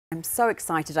I'm so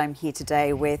excited. I'm here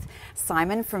today with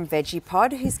Simon from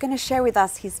Vegepod, who's going to share with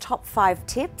us his top 5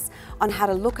 tips on how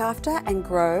to look after and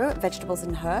grow vegetables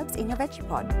and herbs in your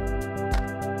Vegepod.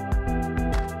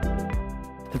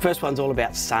 The first one's all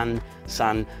about sun,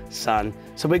 sun, sun.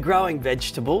 So we're growing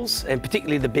vegetables, and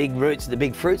particularly the big roots, the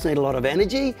big fruits need a lot of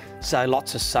energy, so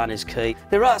lots of sun is key.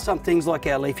 There are some things like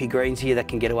our leafy greens here that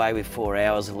can get away with 4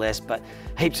 hours or less, but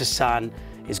heaps of sun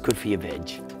is good for your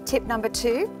veg. Tip number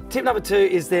 2? Tip number 2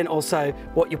 is then also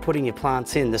what you're putting your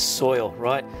plants in, the soil,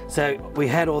 right? So we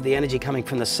had all the energy coming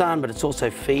from the sun, but it's also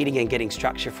feeding and getting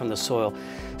structure from the soil.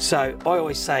 So I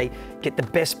always say, get the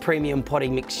best premium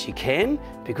potting mix you can,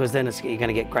 because then you're going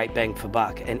to get great bang for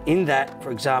buck. And in that,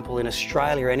 for example, in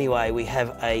Australia anyway, we have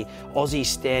a Aussie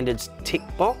Standards tick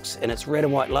box, and it's red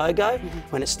and white logo.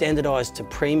 When it's standardised to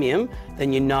premium,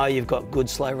 then you know you've got good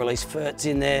slow release ferts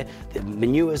in there, the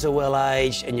manures are well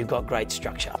aged, and you've got great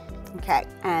structure. Okay,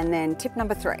 and then tip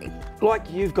number 3.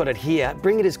 Like you've got it here,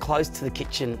 bring it as close to the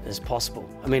kitchen as possible.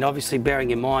 I mean, obviously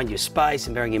bearing in mind your space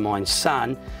and bearing in mind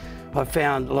sun, I've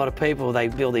found a lot of people, they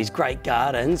build these great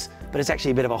gardens, but it's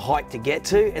actually a bit of a hike to get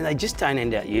to, and they just don't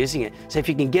end up using it. So if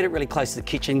you can get it really close to the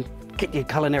kitchen, get your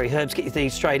culinary herbs, get your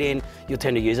things straight in, you'll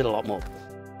tend to use it a lot more.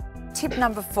 Tip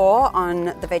number 4 on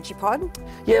the Vegepod?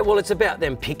 Yeah, well, it's about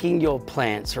them picking your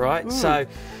plants, right? So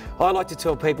I like to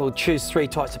tell people, choose 3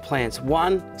 types of plants.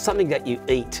 1, something that you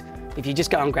eat. If you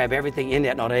just go and grab everything in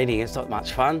there not eating, it's not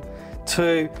much fun.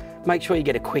 2, make sure you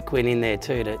get a quick win in there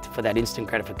too for that instant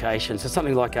gratification. So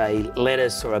something like a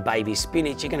lettuce or a baby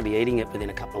spinach, you're going to be eating it within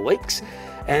a couple of weeks.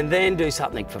 And then do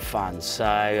something for fun.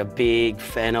 So a big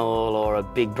fennel or a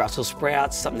big Brussels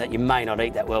sprouts, something that you may not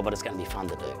eat that well, but it's going to be fun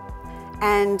to do.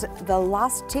 And the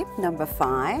last tip, number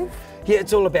 5? Yeah,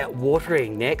 it's all about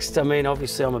watering next. I mean,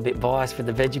 obviously I'm a bit biased for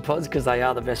the Vegepods because they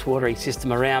are the best watering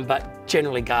system around, but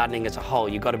generally gardening as a whole,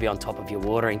 you've got to be on top of your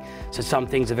watering. So some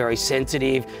things are very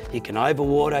sensitive. You can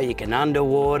overwater, you can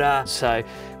underwater. So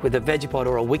with a Vegepod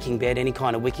or a wicking bed, any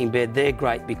kind of wicking bed, they're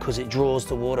great because it draws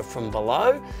the water from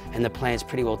below and the plants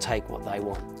pretty well take what they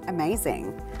want.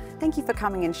 Amazing. Thank you for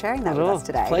coming and sharing that with us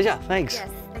today. Pleasure, thanks.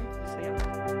 Yes.